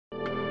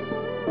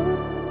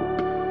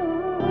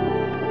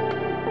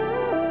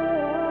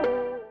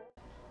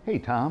Hey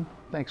Tom,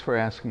 thanks for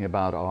asking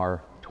about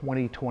our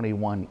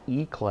 2021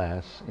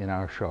 E-Class in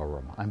our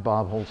showroom. I'm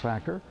Bob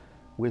Holzacker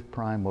with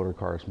Prime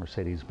Motorcars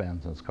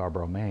Mercedes-Benz in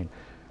Scarborough, Maine.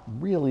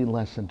 Really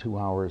less than 2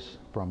 hours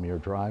from your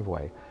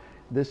driveway.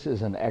 This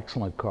is an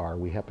excellent car.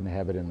 We happen to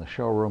have it in the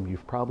showroom.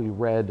 You've probably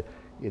read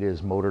it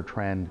is Motor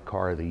Trend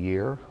Car of the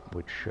Year,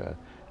 which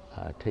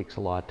takes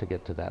a lot to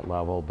get to that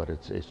level, but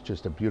it's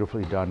just a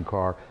beautifully done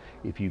car.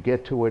 If you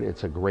get to it,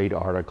 it's a great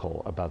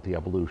article about the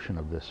evolution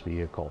of this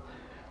vehicle.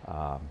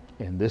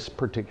 And this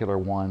particular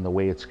one, the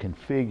way it's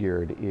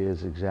configured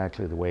is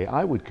exactly the way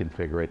I would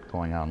configure it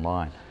going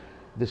online.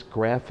 This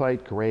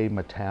graphite gray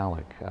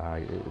metallic,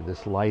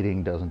 this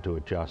lighting doesn't do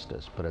it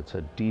justice, but it's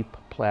a deep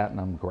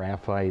platinum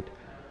graphite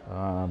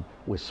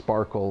with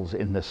sparkles.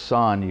 In the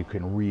sun, you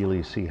can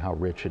really see how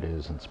rich it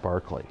is and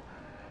sparkly.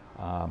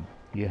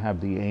 You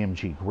have the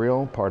AMG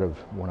grille, part of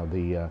one of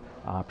the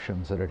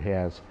options that it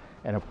has.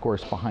 And of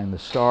course, behind the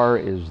star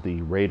is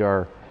the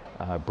radar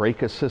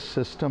brake assist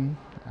system,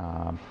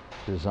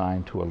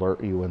 designed to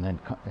alert you and then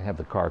have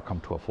the car come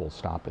to a full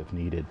stop if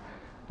needed.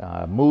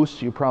 Moose,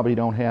 you probably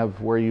don't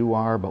have where you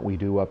are, but we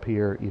do up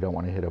here. You don't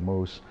want to hit a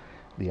moose.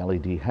 The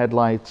LED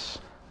headlights,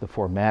 the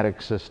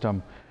 4MATIC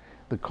system.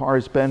 The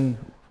car's been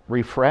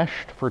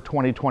refreshed for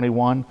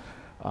 2021.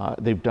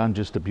 They've done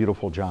just a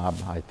beautiful job,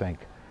 I think.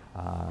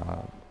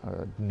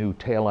 New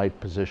taillight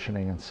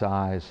positioning and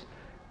size.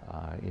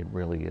 It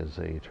really is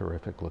a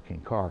terrific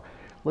looking car.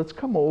 Let's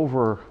come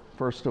over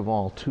first of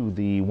all to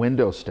the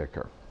window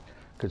sticker,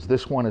 because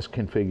this one is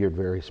configured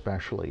very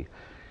specially.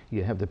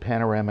 You have the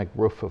panoramic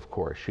roof, of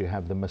course. You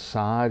have the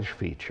massage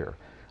feature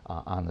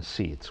on the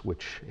seats,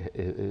 which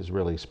is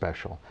really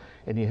special.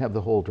 And you have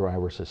the whole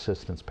driver's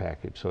assistance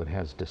package. So it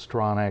has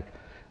Distronic,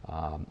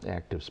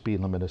 active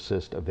speed limit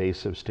assist,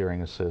 evasive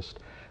steering assist.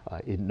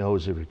 It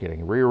knows if you're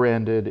getting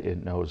rear-ended.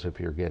 It knows if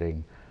you're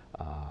getting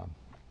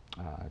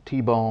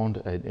T-boned.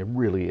 It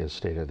really is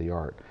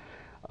state-of-the-art.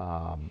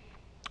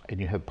 And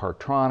you have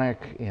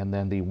Partronic, and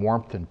then the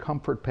warmth and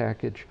comfort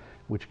package,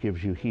 which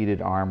gives you heated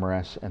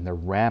armrests and the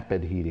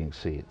rapid heating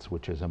seats,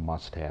 which is a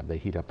must-have. They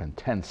heat up in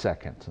 10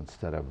 seconds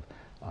instead of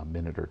a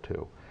minute or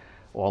two.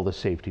 All the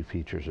safety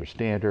features are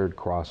standard,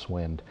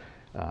 crosswind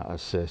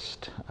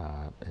assist,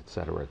 et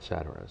cetera, et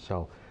cetera.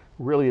 So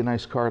really a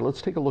nice car.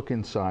 Let's take a look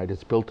inside.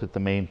 It's built at the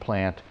main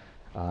plant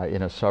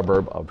in a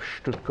suburb of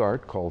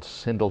Stuttgart called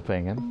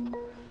Sindelfingen.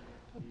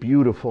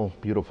 Beautiful,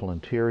 beautiful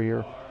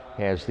interior.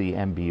 Has the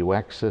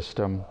MBUX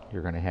system.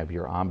 You're going to have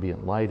your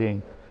ambient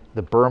lighting.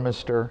 The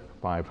Burmester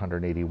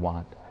 580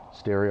 watt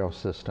stereo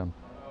system.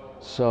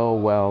 So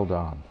well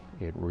done.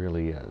 It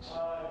really is.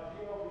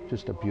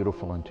 Just a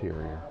beautiful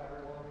interior.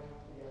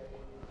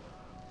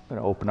 I'm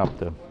going to open up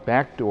the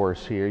back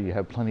doors here. You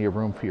have plenty of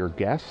room for your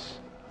guests.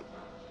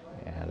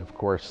 And of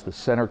course the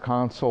center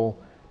console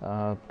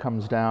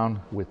comes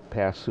down with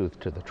pass-through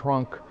to the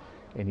trunk.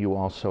 And you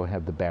also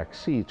have the back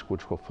seats,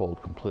 which will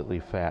fold completely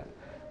flat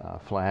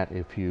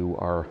if you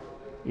are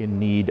in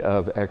need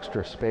of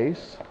extra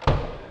space.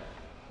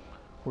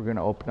 We're going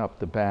to open up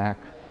the back.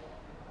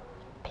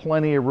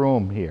 Plenty of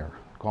room here.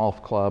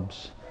 Golf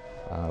clubs,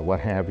 what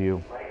have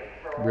you.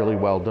 Really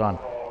well done.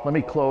 Let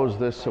me close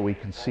this so we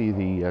can see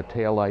the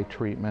taillight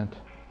treatment.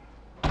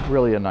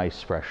 Really a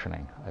nice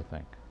freshening, I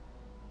think.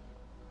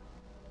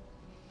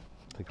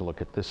 Take a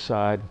look at this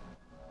side.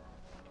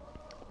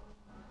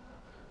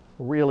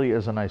 Really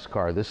is a nice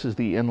car. This is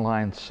the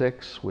inline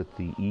 6 with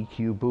the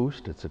EQ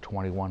boost. It's a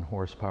 21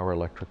 horsepower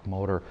electric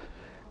motor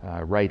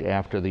right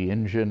after the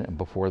engine and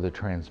before the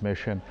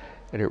transmission.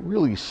 And it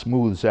really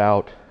smooths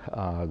out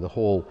the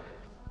whole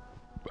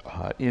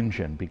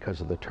engine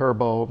because of the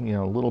turbo. You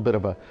know, a little bit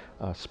of a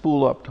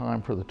spool up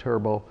time for the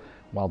turbo.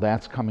 While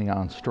that's coming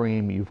on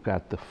stream, you've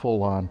got the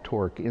full-on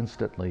torque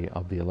instantly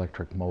of the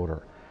electric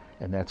motor.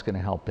 And that's going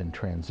to help in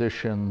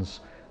transitions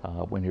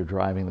when you're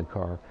driving the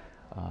car.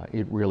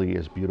 It really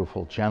is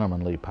beautiful,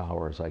 gentlemanly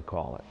power, as I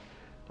call it.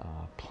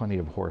 Plenty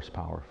of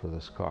horsepower for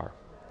this car.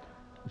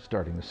 I'm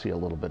starting to see a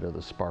little bit of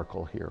the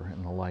sparkle here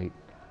in the light.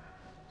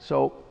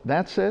 So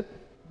that's it.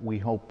 We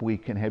hope we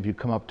can have you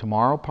come up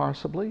tomorrow,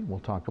 possibly. We'll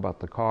talk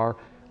about the car.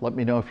 Let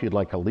me know if you'd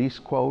like a lease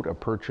quote, a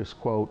purchase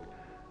quote,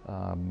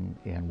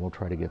 and we'll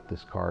try to get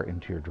this car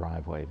into your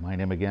driveway. My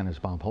name again is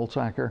Bob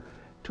Holzacker,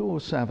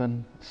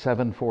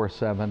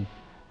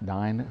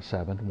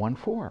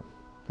 207-747-9714.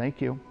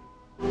 Thank you.